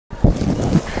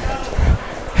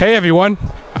Hey everyone,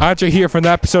 Andre here from the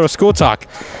episode of School Talk.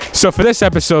 So for this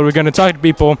episode, we're going to talk to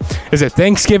people, is it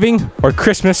Thanksgiving or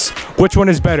Christmas? Which one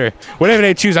is better? Whatever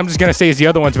they choose, I'm just going to say is the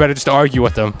other one's better just to argue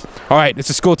with them. All right, it's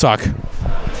a School Talk.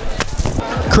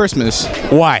 Christmas.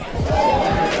 Why?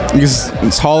 Because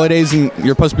it's holidays and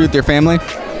you're supposed to be with your family.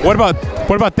 What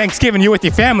about Thanksgiving? You with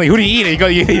your family? Who do you eat?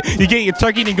 You get your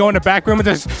turkey and you go in the back room and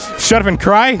just shut up and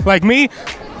cry like me?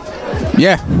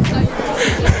 Yeah.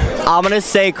 I'm gonna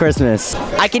say Christmas.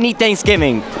 I can eat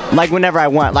Thanksgiving like whenever I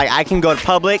want. Like I can go to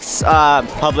Publix.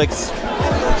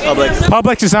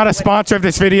 Publix is not a sponsor of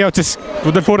this video. Just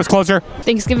with the full disclosure.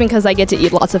 Thanksgiving because I get to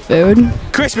eat lots of food.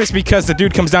 Christmas because the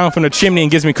dude comes down from the chimney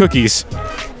and gives me cookies.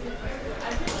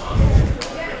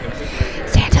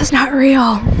 Santa's not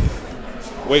real.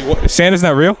 Wait, what? Santa's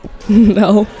not real?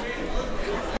 No.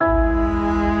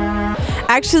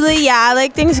 Actually, yeah, I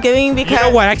like Thanksgiving because... You know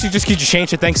what? Actually, just could you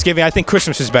change to Thanksgiving? I think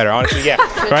Christmas is better, honestly. Yeah.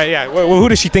 Right, yeah. Well, who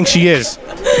does she think she is?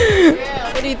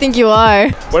 What do you think you are?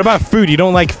 What about food? You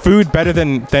don't like food better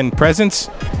than presents?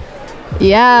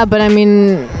 Yeah, but I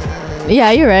mean,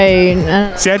 yeah, you're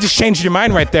right. See, I just changed your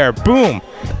mind right there. Boom.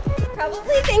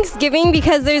 Probably Thanksgiving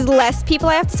because there's less people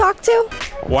I have to talk to.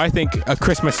 Well, I think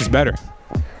Christmas is better.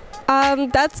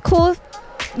 That's cool.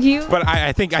 But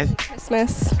I think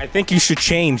Christmas. I think you should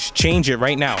change it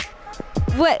right now.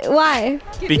 What? Why?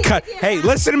 Because hey,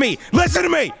 listen to me.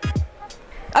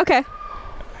 Okay.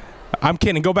 I'm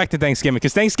kidding. Go back to Thanksgiving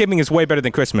because Thanksgiving is way better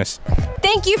than Christmas.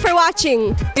 Thank you for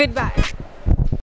watching. Goodbye.